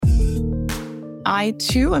I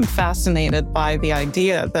too am fascinated by the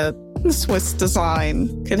idea that Swiss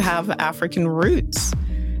design could have African roots.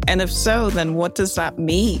 And if so, then what does that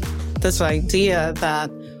mean? This idea that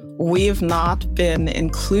we have not been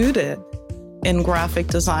included in graphic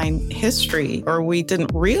design history, or we didn't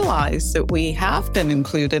realize that we have been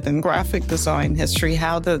included in graphic design history.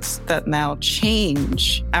 How does that now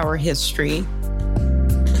change our history?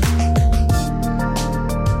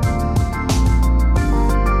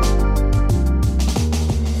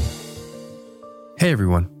 Hey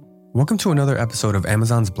everyone, welcome to another episode of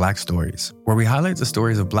Amazon's Black Stories, where we highlight the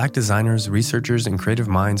stories of Black designers, researchers, and creative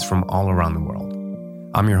minds from all around the world.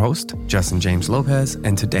 I'm your host, James Lopez,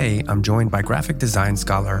 and today I'm joined by graphic design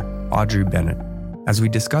scholar Audrey Bennett as we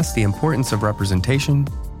discuss the importance of representation,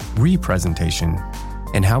 representation,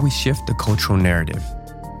 and how we shift the cultural narrative.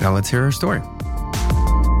 Now let's hear her story.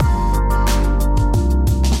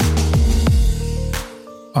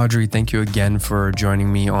 Audrey, thank you again for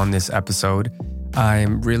joining me on this episode.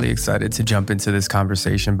 I'm really excited to jump into this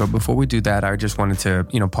conversation, but before we do that, I just wanted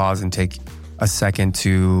to, pause and take a second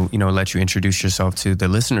to, let you introduce yourself to the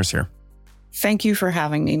listeners here. Thank you for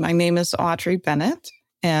having me. My name is Audrey Bennett,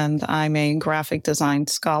 and I'm a graphic design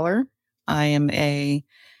scholar. I am a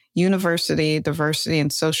university diversity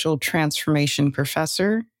and social transformation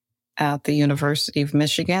professor at the University of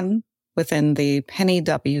Michigan within the Penny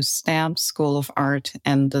W. Stamp School of Art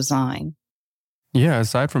and Design. Yeah,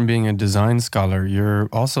 aside from being a design scholar, you're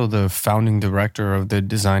also the founding director of the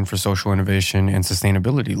Design for Social Innovation and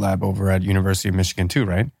Sustainability Lab over at University of Michigan too,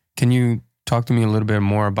 right? Can you talk to me a little bit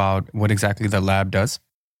more about what exactly the lab does?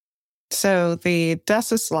 So the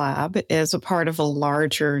DESIS Lab is a part of a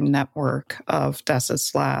larger network of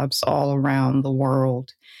DESIS labs all around the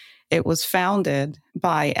world. It was founded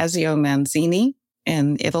by Ezio Manzini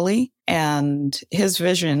in Italy, and his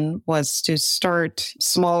vision was to start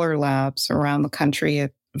smaller labs around the country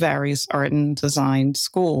at various art and design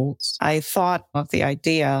schools. I thought of the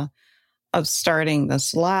idea of starting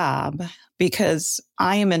this lab because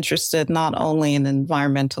I am interested not only in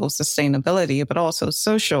environmental sustainability, but also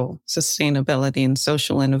social sustainability and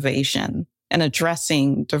social innovation, and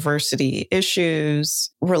addressing diversity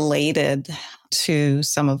issues related to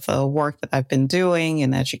some of the work that I've been doing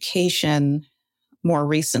in education, more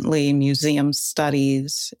recently, museum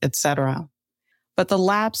studies, etc. But the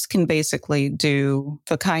labs can basically do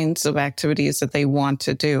the kinds of activities that they want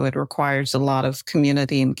to do. It requires a lot of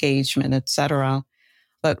community engagement, etc.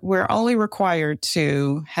 But we're only required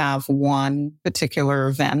to have one particular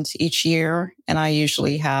event each year. And I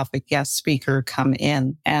usually have a guest speaker come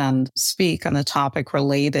in and speak on a topic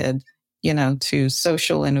related, to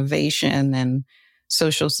social innovation and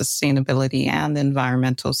social sustainability and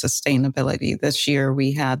environmental sustainability. This year,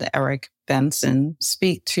 we had Eric Benson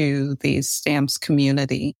speak to the stamps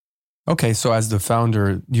community. Okay, so as the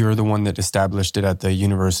founder, you're the one that established it at the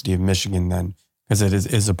University of Michigan then, because it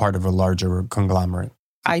is a part of a larger conglomerate.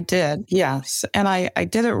 I did, yes. And I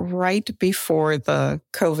did it right before the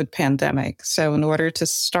COVID pandemic. So in order to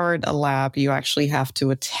start a lab, you actually have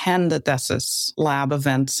to attend a DESIS lab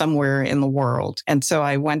event somewhere in the world. And so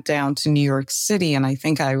I went down to New York City, and I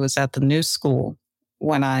think I was at the New School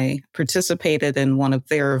when I participated in one of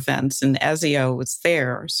their events, and Ezio was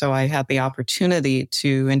there. So I had the opportunity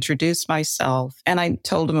to introduce myself, and I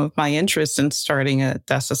told him of my interest in starting a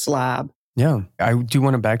DESIS lab. Yeah, I do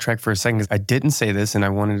want to backtrack for a second. I didn't say this, and I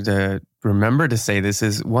wanted to remember to say this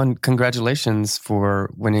is one, congratulations for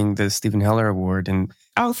winning the Stephen Heller Award. And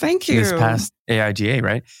oh, thank you. This past AIGA,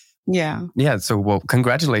 right? Yeah. Yeah. So, well,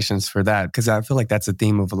 congratulations for that, because I feel like that's a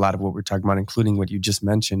theme of a lot of what we're talking about, including what you just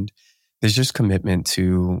mentioned. There's just commitment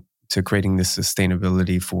to creating this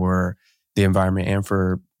sustainability for the environment and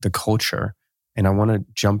for the culture. And I want to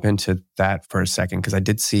jump into that for a second, because I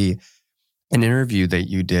did see an interview that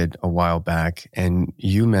you did a while back, and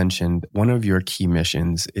you mentioned one of your key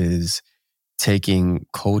missions is taking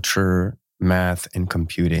culture, math, and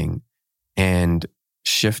computing and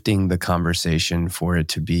shifting the conversation for it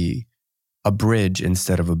to be a bridge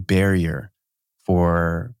instead of a barrier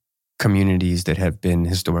for communities that have been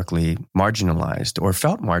historically marginalized or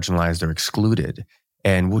felt marginalized or excluded.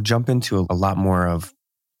 And we'll jump into a lot more of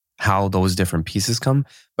how those different pieces come.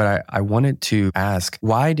 But I wanted to ask,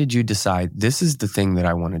 why did you decide this is the thing that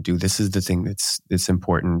I want to do? This is the thing that's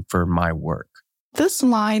important for my work? This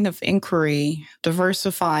line of inquiry,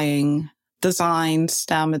 diversifying design,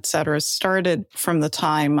 STEM, et cetera, started from the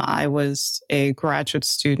time I was a graduate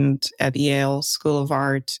student at Yale School of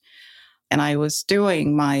Art. And I was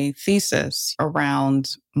doing my thesis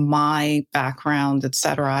around my background, et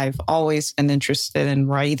cetera. I've always been interested in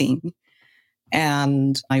writing.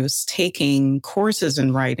 And I was taking courses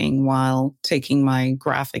in writing while taking my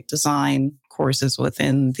graphic design courses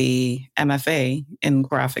within the MFA in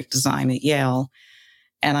graphic design at Yale.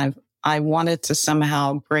 And I wanted to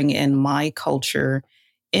somehow bring in my culture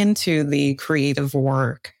into the creative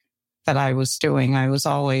work that I was doing. I was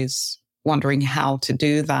always wondering how to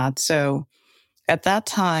do that. So at that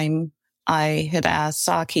time, I had asked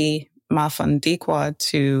Saki Mafandikwa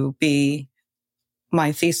to be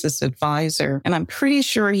my thesis advisor. And I'm pretty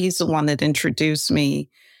sure he's the one that introduced me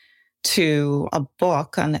to a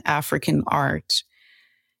book on African art.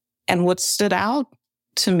 And what stood out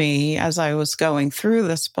to me as I was going through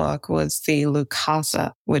this book was the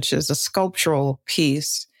Lukasa, which is a sculptural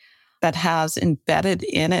piece that has embedded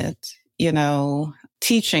in it,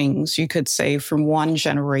 teachings, you could say, from one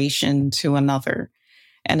generation to another.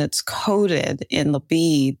 And it's coded in the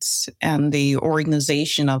beads and the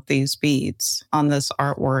organization of these beads on this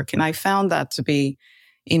artwork. And I found that to be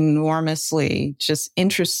enormously just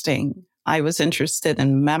interesting. I was interested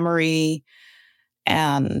in memory,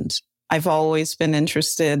 and I've always been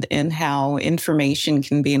interested in how information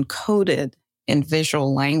can be encoded in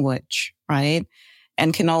visual language, right?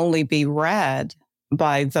 And can only be read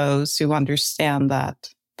by those who understand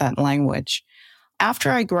that language.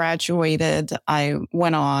 After I graduated, I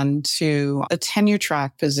went on to a tenure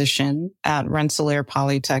track position at Rensselaer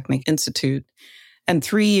Polytechnic Institute. And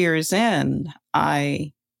 3 years in,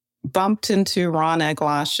 I bumped into Ron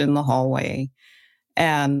Eglash in the hallway.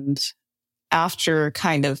 And after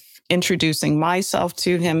kind of introducing myself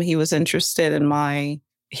to him, he was interested in my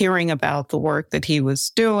hearing about the work that he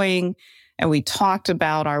was doing. And we talked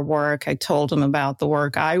about our work. I told him about the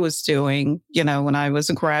work I was doing, when I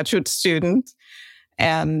was a graduate student.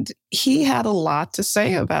 And he had a lot to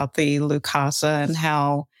say about the Lukasa and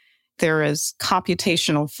how there is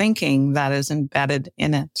computational thinking that is embedded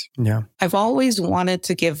in it. Yeah. I've always wanted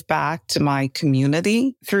to give back to my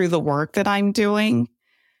community through the work that I'm doing.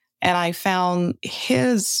 And I found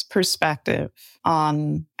his perspective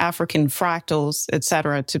on African fractals, et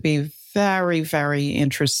cetera, to be very, very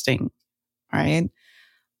interesting, right?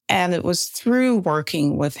 And it was through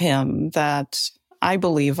working with him that I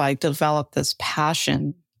believe I developed this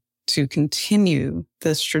passion to continue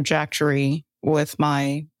this trajectory with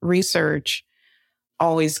my research,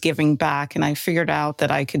 always giving back. And I figured out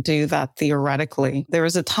that I could do that theoretically. There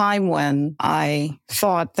was a time when I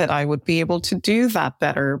thought that I would be able to do that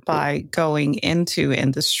better by going into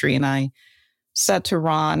industry. And I said to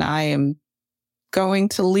Ron, I am going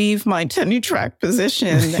to leave my tenure track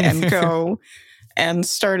position and go and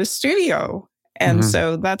start a studio. And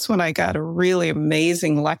so that's when I got a really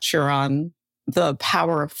amazing lecture on the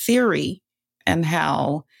power of theory and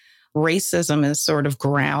how racism is sort of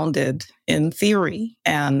grounded in theory.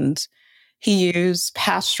 And he used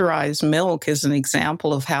pasteurized milk as an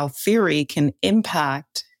example of how theory can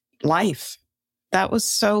impact life. That was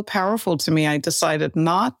so powerful to me. I decided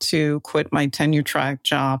not to quit my tenure track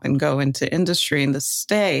job and go into industry and to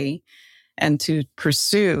stay and to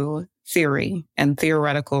pursue theory and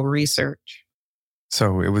theoretical research.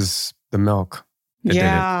 So it was the milk that did it.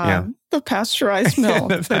 Yeah, the pasteurized milk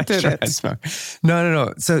that did it. Milk.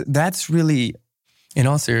 No. So that's really, in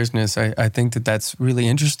all seriousness, I think that's really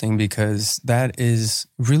interesting because that is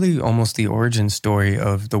really almost the origin story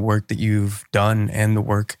of the work that you've done and the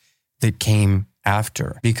work that came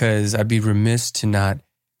after. Because I'd be remiss to not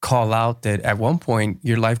call out that at one point,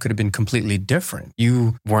 your life could have been completely different.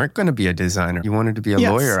 You weren't going to be a designer. You wanted to be a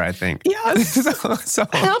lawyer, I think. Yes. so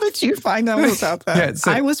how did you find out about that? Yeah,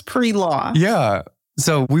 so, I was pre-law. Yeah.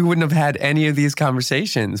 So we wouldn't have had any of these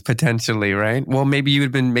conversations potentially, right? Well, maybe you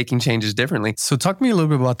had been making changes differently. So talk to me a little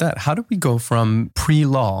bit about that. How did we go from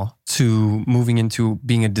pre-law to moving into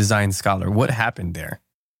being a design scholar? What happened there?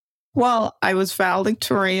 Well, I was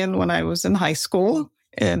valedictorian when I was in high school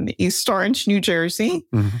in East Orange, New Jersey.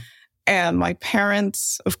 Mm-hmm. And my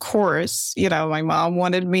parents, of course, my mom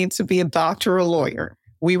wanted me to be a doctor or a lawyer.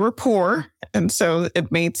 We were poor, and so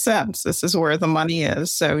it made sense. This is where the money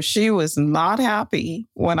is. So she was not happy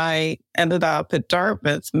when I ended up at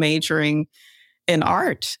Dartmouth majoring in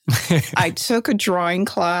art. I took a drawing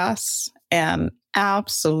class and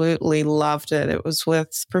absolutely loved it. It was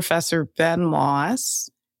with Professor Ben Moss.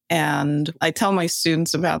 And I tell my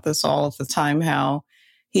students about this all of the time, how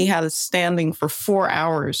he had us standing for 4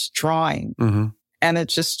 hours drawing. Mm-hmm. And it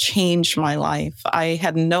just changed my life. I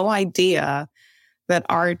had no idea that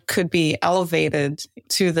art could be elevated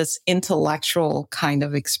to this intellectual kind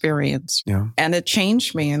of experience. Yeah. And it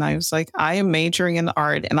changed me. And I was like, I am majoring in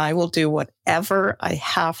art and I will do whatever I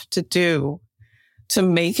have to do to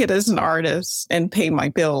make it as an artist and pay my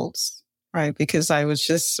bills. right? Because I was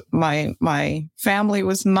just, my family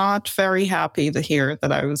was not very happy to hear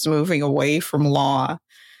that I was moving away from law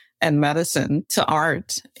and medicine to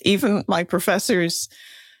art. Even my professors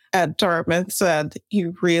at Dartmouth said,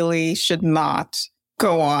 you really should not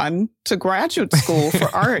go on to graduate school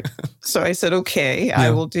for art. So I said, okay, I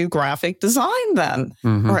will do graphic design then,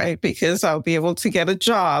 right? Because I'll be able to get a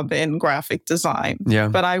job in graphic design. Yeah.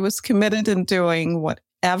 But I was committed in doing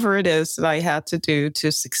whatever it is that I had to do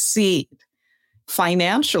to succeed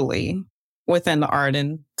financially within art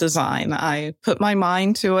and design. I put my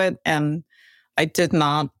mind to it and I did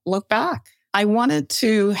not look back. I wanted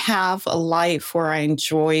to have a life where I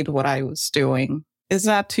enjoyed what I was doing. Is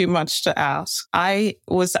that too much to ask? I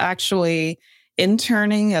was actually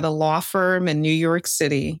interning at a law firm in New York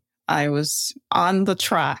City. I was on the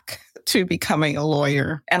track to becoming a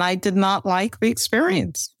lawyer, and I did not like the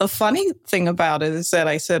experience. The funny thing about it is that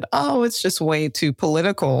I said, oh, it's just way too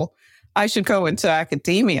political. I should go into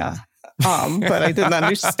academia. But I didn't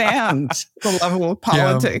understand the level of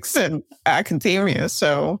politics in academia.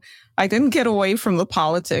 So I didn't get away from the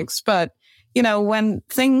politics. But, you know, when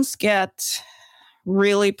things get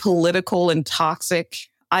really political and toxic,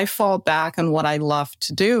 I fall back on what I love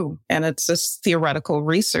to do. And it's this theoretical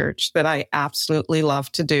research that I absolutely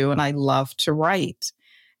love to do. And I love to write.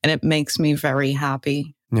 And it makes me very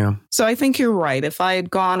happy. Yeah. So I think you're right. If I had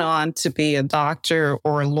gone on to be a doctor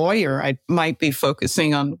or a lawyer, I might be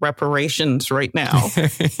focusing on reparations right now,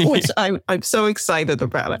 which I'm so excited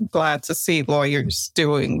about. I'm glad to see lawyers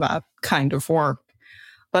doing that kind of work.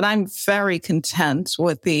 But I'm very content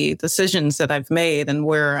with the decisions that I've made and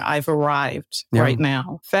where I've arrived right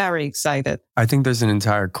now. Very excited. I think there's an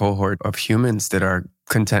entire cohort of humans that are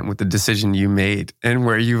content with the decision you made and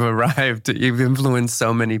where you've arrived. You've influenced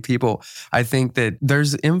so many people. I think that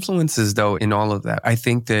there's influences, though, in all of that. I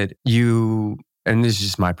think that you, and this is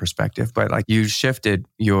just my perspective, but like you shifted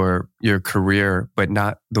your career, but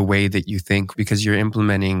not the way that you think, because you're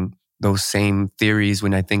implementing those same theories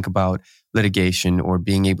when I think about litigation or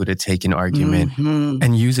being able to take an argument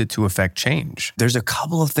and use it to affect change. There's a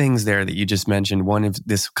couple of things there that you just mentioned. One of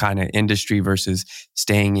this kind of industry versus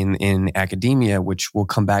staying in academia, which we'll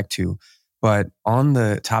come back to. But on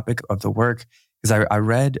the topic of the work, because I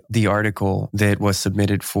read the article that was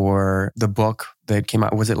submitted for the book that came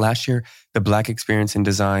out, was it last year? The Black Experience in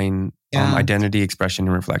Design, Identity, Expression,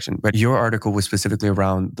 and Reflection. But your article was specifically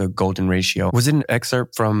around the golden ratio. Was it an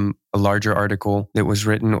excerpt from a larger article that was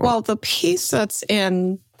written? Well, the piece that's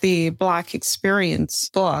in the Black Experience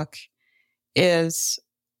book is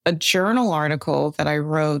a journal article that I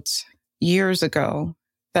wrote years ago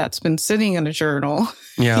that's been sitting in a journal,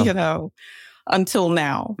 you know, until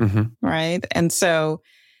now, right? And so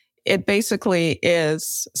it basically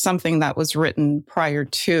is something that was written prior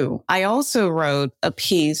to. I also wrote a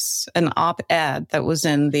piece, an op-ed that was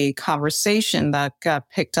in the Conversation that got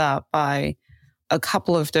picked up by a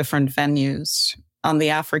couple of different venues on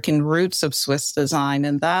the African roots of Swiss design.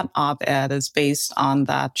 And that op-ed is based on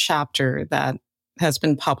that chapter that has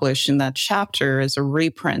been published. And that chapter is a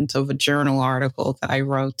reprint of a journal article that I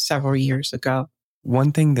wrote several years ago.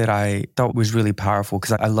 One thing that I thought was really powerful,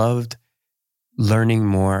 because I loved learning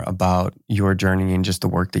more about your journey and just the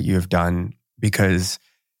work that you have done, because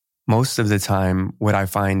most of the time what I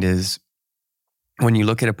find is when you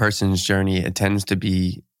look at a person's journey, it tends to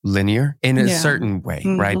be linear in a certain way,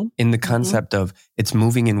 right? In the concept of it's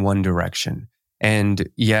moving in one direction. And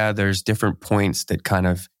there's different points that kind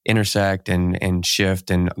of intersect and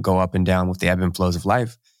shift and go up and down with the ebb and flows of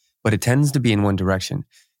life, but it tends to be in one direction.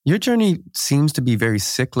 Your journey seems to be very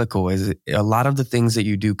cyclical, as a lot of the things that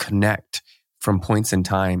you do connect from points in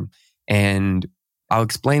time. And I'll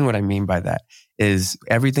explain what I mean by that. Is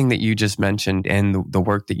everything that you just mentioned and the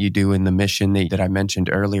work that you do and the mission that I mentioned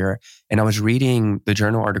earlier. And I was reading the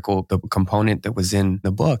journal article, the component that was in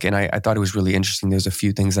the book, and I thought it was really interesting. There's a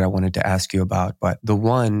few things that I wanted to ask you about. But the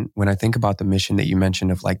one, when I think about the mission that you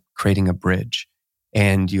mentioned of like creating a bridge,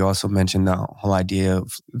 and you also mentioned the whole idea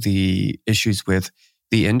of the issues with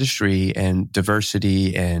the industry and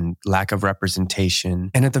diversity and lack of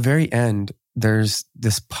representation. And at the very end, there's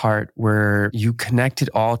this part where you connect it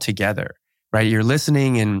all together, right? You're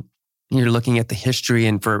listening and you're looking at the history.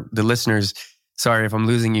 And for the listeners, sorry if I'm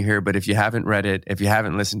losing you here, but if you haven't read it, if you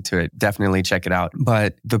haven't listened to it, definitely check it out.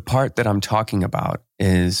 But the part that I'm talking about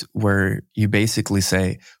is where you basically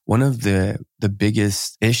say one of the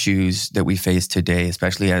biggest issues that we face today,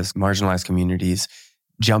 especially as marginalized communities,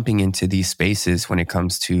 jumping into these spaces when it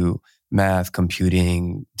comes to math,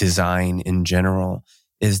 computing, design in general,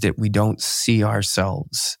 is that we don't see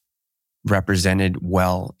ourselves represented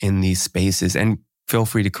well in these spaces. And feel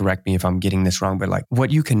free to correct me if I'm getting this wrong, but like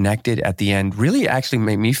what you connected at the end really actually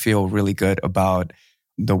made me feel really good about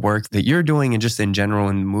the work that you're doing and just in general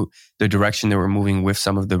and the direction that we're moving with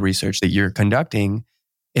some of the research that you're conducting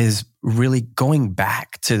is really going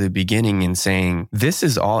back to the beginning and saying, this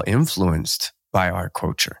is all influenced by our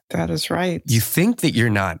culture. That is right. You think that you're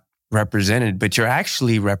not represented, but you're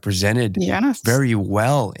actually represented very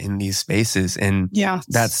well in these spaces. And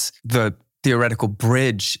that's the theoretical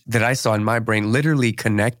bridge that I saw in my brain, literally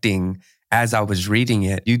connecting as I was reading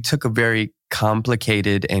it. You took a very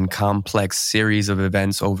complicated and complex series of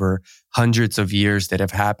events over hundreds of years that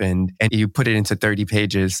have happened, and you put it into 30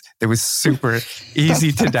 pages that was super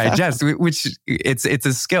easy to digest, which it's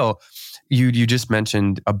a skill. You just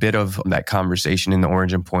mentioned a bit of that conversation in the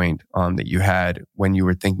origin point that you had when you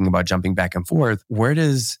were thinking about jumping back and forth. Where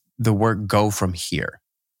does the work go from here?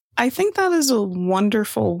 I think that is a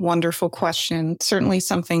wonderful, wonderful question. Certainly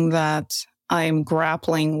something that I'm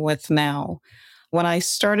grappling with now. When I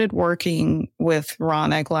started working with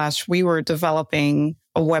Ron Eglash, we were developing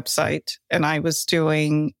a website and I was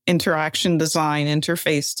doing interaction design,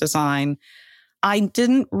 interface design. I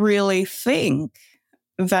didn't really think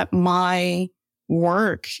that my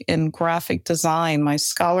work in graphic design, my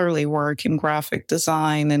scholarly work in graphic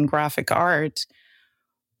design and graphic art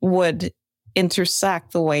would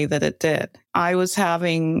intersect the way that it did. I was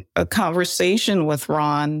having a conversation with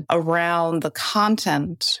Ron around the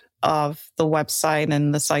content of the website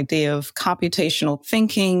and this idea of computational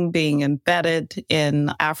thinking being embedded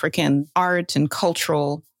in African art and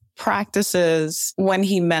cultural practices. When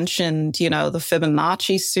he mentioned, the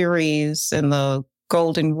Fibonacci series and the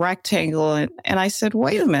golden rectangle. And I said,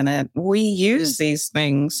 wait a minute, we use these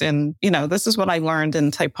things. And, this is what I learned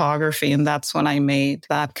in typography. And that's when I made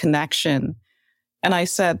that connection. And I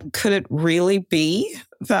said, could it really be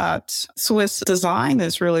that Swiss design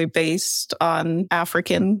is really based on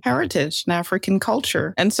African heritage and African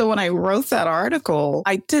culture? And so when I wrote that article,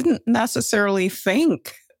 I didn't necessarily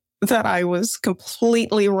think that I was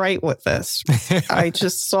completely right with this. I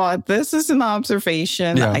just thought, this is an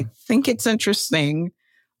observation. Yeah. I think it's interesting.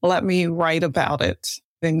 Let me write about it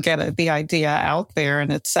and get the idea out there.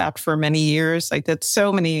 And it sat for many years. I did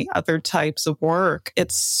so many other types of work.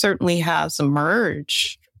 It certainly has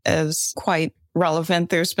emerged as quite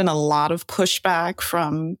relevant. There's been a lot of pushback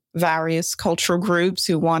from various cultural groups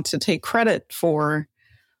who want to take credit for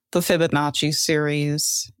the Fibonacci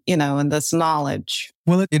series, and this knowledge.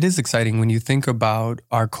 Well, it is exciting when you think about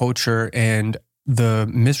our culture and the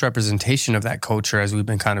misrepresentation of that culture, as we've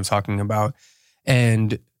been kind of talking about,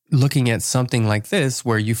 and looking at something like this,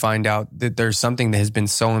 where you find out that there's something that has been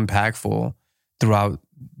so impactful throughout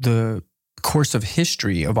the course of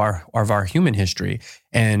history of our human history,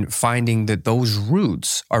 and finding that those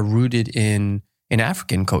roots are rooted in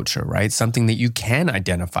African culture, right? Something that you can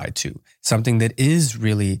identify to, something that is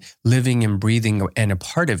really living and breathing and a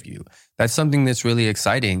part of you. That's something that's really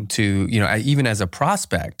exciting to, even as a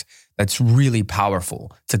prospect, that's really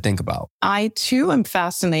powerful to think about. I too am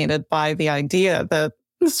fascinated by the idea that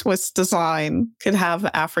Swiss design could have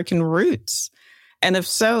African roots. And if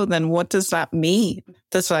so, then what does that mean?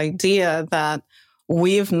 This idea that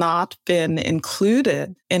we have not been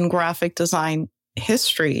included in graphic design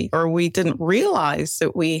history, or we didn't realize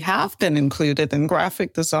that we have been included in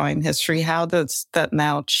graphic design history. How does that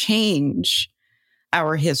now change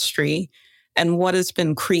our history and what has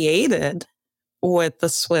been created with the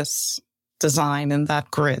Swiss design and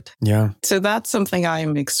that grid? Yeah. So that's something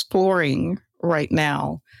I'm exploring right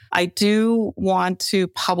now. I do want to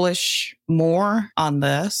publish more on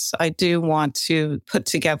this. I do want to put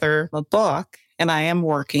together a book, and I am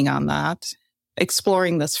working on that,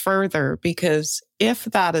 exploring this further, because if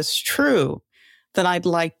that is true, then I'd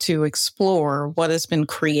like to explore what has been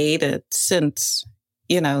created since,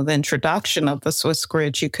 the introduction of the Swiss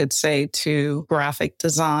grid, you could say, to graphic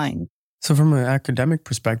design. So from an academic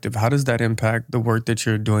perspective, how does that impact the work that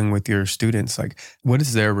you're doing with your students? Like, what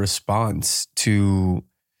is their response to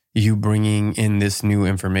you bringing in this new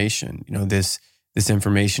information, this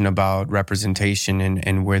information about representation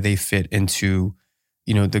and where they fit into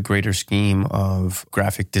the greater scheme of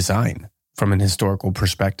graphic design from an historical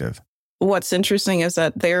perspective? What's interesting is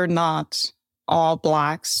that they're not all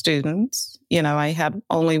Black students. I had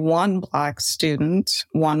only one Black student.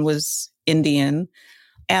 One was Indian.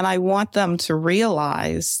 And I want them to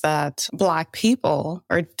realize that Black people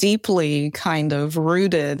are deeply kind of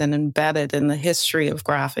rooted and embedded in the history of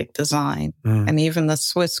graphic design. And even the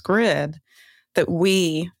Swiss grid, that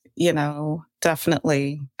we,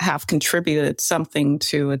 definitely have contributed something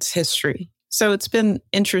to its history. So it's been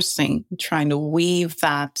interesting trying to weave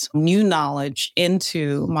that new knowledge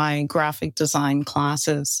into my graphic design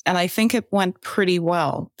classes. And I think it went pretty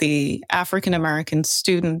well. The African-American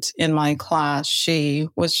student in my class, she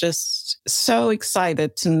was just so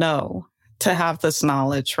excited to have this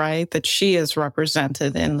knowledge, right? That she is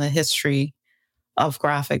represented in the history of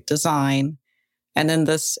graphic design and in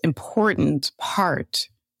this important part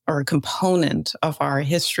or component of our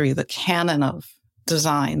history, the canon of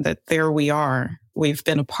design, that there we are. We've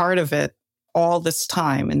been a part of it all this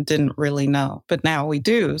time and didn't really know, but now we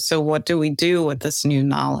do. So what do we do with this new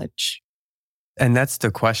knowledge? And that's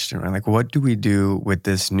the question, right? Like, what do we do with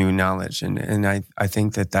this new knowledge? And I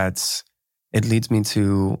think it leads me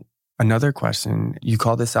to another question. You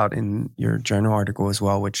call this out in your journal article as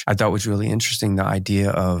well, which I thought was really interesting, the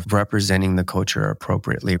idea of representing the culture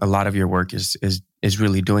appropriately. A lot of your work is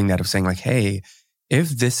really doing that, of saying like, hey, if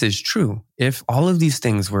this is true, if all of these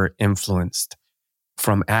things were influenced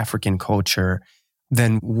from African culture,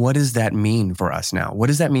 then what does that mean for us now? What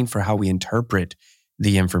does that mean for how we interpret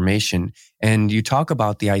the information? And you talk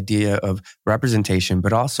about the idea of representation,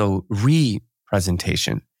 but also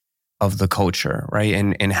representation of the culture, right?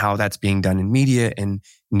 And how that's being done in media and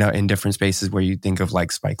in different spaces where you think of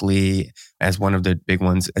like Spike Lee as one of the big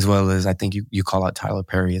ones, as well as I think you call out Tyler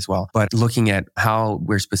Perry as well. But looking at how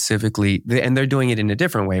we're specifically, and they're doing it in a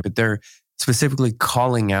different way, but they're specifically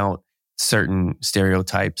calling out certain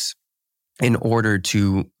stereotypes in order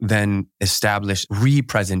to then establish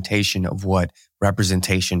representation of what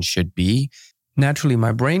representation should be. Naturally,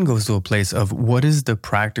 my brain goes to a place of what is the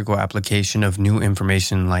practical application of new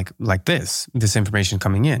information like this information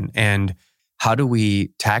coming in, and how do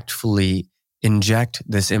we tactfully inject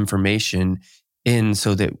this information in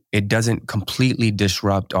so that it doesn't completely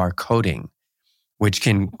disrupt our coding, which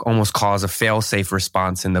can almost cause a fail-safe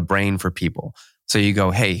response in the brain for people. So you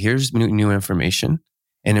go, hey, here's new information,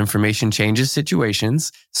 and information changes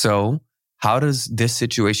situations. So how does this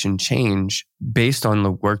situation change based on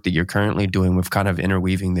the work that you're currently doing with kind of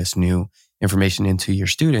interweaving this new information into your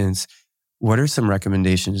students? What are some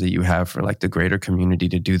recommendations that you have for like the greater community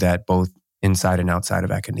to do that both inside and outside of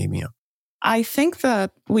academia? I think that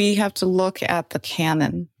we have to look at the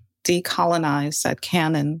canon, decolonize that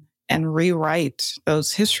canon and rewrite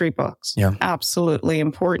those history books. Yeah. Absolutely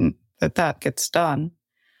important that gets done.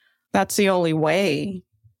 That's the only way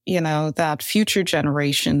that future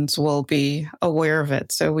generations will be aware of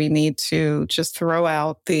it. So we need to just throw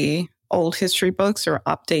out the old history books or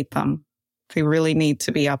update them. They really need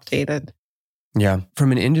to be updated. Yeah.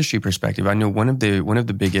 From an industry perspective, I know one of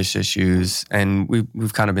the biggest issues, and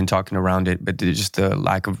we've kind of been talking around it, but just the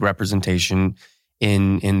lack of representation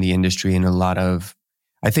in the industry, and a lot of,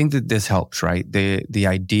 I think that this helps, right? The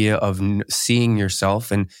idea of seeing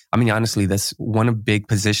yourself. And I mean, honestly, that's one of big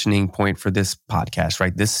positioning point for this podcast,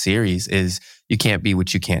 right? This series is you can't be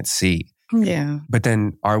what you can't see. Yeah. But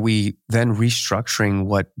then are we then restructuring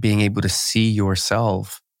what being able to see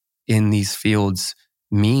yourself in these fields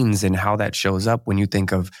means and how that shows up when you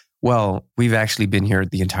think of, well, we've actually been here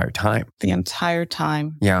the entire time. The entire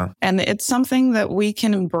time. Yeah. And it's something that we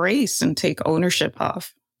can embrace and take ownership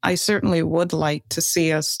of. I certainly would like to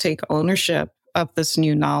see us take ownership of this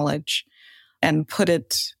new knowledge and put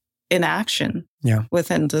it in action. Yeah.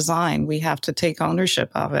 Within design. We have to take ownership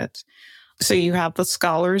of it. So you have the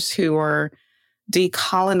scholars who are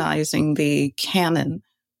decolonizing the canon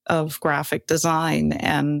of graphic design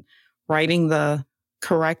and writing the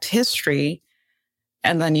correct history.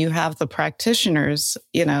 And then you have the practitioners,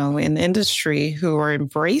 in industry who are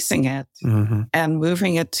embracing it and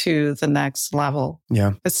moving it to the next level.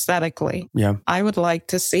 Yeah. Aesthetically. Yeah. I would like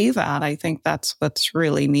to see that. I think that's what's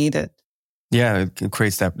really needed. Yeah. It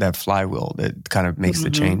creates that flywheel that kind of makes the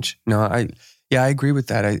change. No, I agree with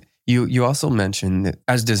that. You also mentioned that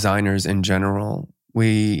as designers in general,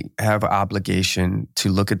 we have an obligation to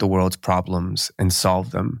look at the world's problems and solve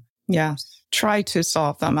them. Yes. Try to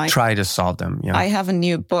solve them. Yeah. I have a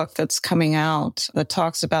new book that's coming out that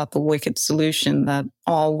talks about the wicked solution, that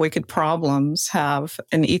all wicked problems have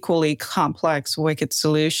an equally complex wicked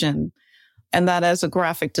solution. And that as a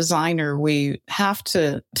graphic designer, we have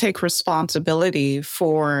to take responsibility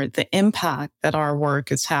for the impact that our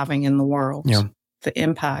work is having in the world. Yeah. The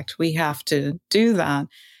impact. We have to do that.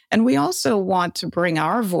 And we also want to bring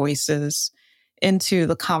our voices into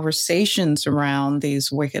the conversations around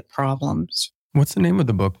these wicked problems. What's the name of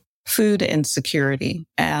the book? Food insecurity.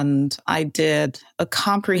 And I did a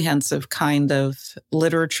comprehensive kind of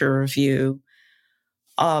literature review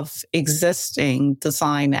of existing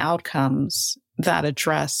design outcomes that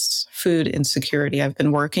address food insecurity. I've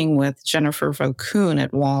been working with Jennifer Vokoun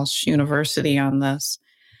at Walsh University on this.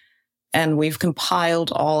 And we've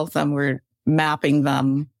compiled all of them. We're mapping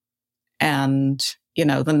them. And,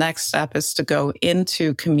 the next step is to go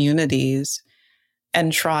into communities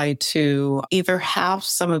and try to either have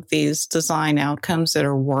some of these design outcomes that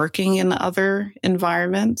are working in other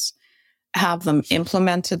environments, have them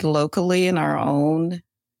implemented locally in our own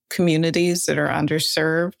communities that are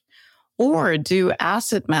underserved, or do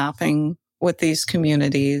asset mapping with these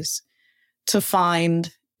communities to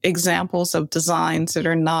find examples of designs that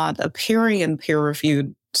are not appearing in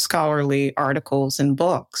peer-reviewed scholarly articles and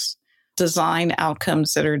books, design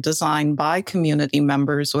outcomes that are designed by community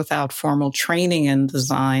members without formal training in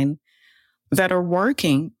design that are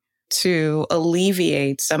working to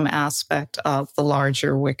alleviate some aspect of the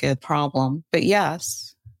larger wicked problem. But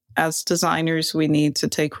yes, as designers, we need to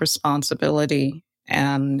take responsibility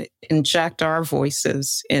and inject our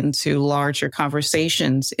voices into larger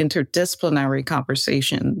conversations, interdisciplinary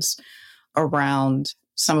conversations around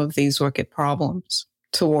some of these wicked problems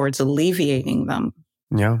towards alleviating them.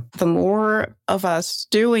 Yeah. The more of us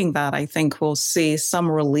doing that, I think we'll see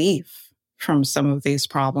some relief from some of these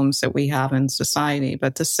problems that we have in society.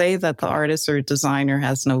 But to say that the artist or designer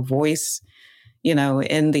has no voice,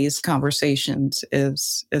 in these conversations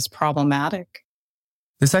is problematic.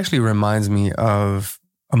 This actually reminds me of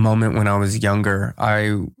a moment when I was younger.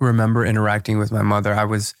 I remember interacting with my mother. I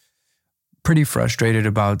was pretty frustrated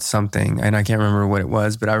about something, and I can't remember what it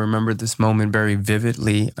was, but I remember this moment very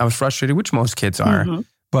vividly. I was frustrated, which most kids are. Mm-hmm.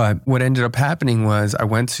 But what ended up happening was I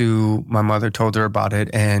went to my mother, told her about it,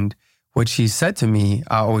 and what she said to me,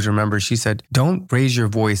 I always remember, she said, "Don't raise your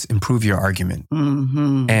voice, improve your argument."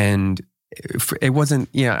 Mm-hmm. And it wasn't,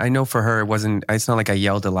 I know for her, it's not like I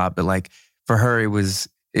yelled a lot, but like for her, it was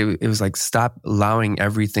like, stop allowing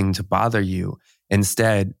everything to bother you.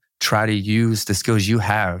 Instead, try to use the skills you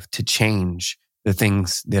have to change the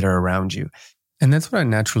things that are around you. And that's what I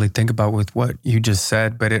naturally think about with what you just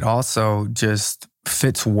said, but it also just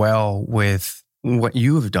fits well with what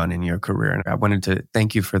you have done in your career. And I wanted to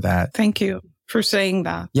thank you for that. Thank you for saying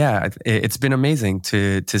that. Yeah, it's been amazing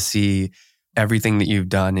to see everything that you've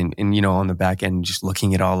done and on the back end, just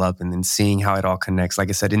looking it all up and then seeing how it all connects. Like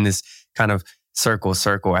I said, in this kind of circle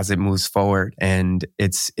as it moves forward. And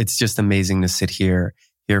it's just amazing to sit here,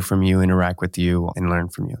 hear from you, interact with you, and learn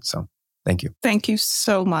from you. So thank you. Thank you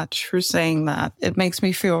so much for saying that. It makes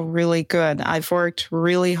me feel really good. I've worked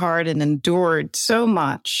really hard and endured so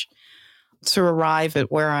much to arrive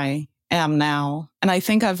at where I am now. And I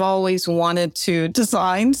think I've always wanted to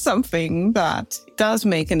design something that does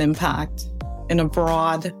make an impact in a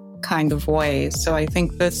broad kind of way. So I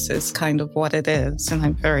think this is kind of what it is. And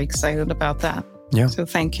I'm very excited about that. Yeah. So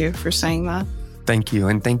thank you for saying that. Thank you.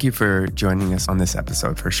 And thank you for joining us on this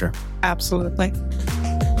episode for sure. Absolutely.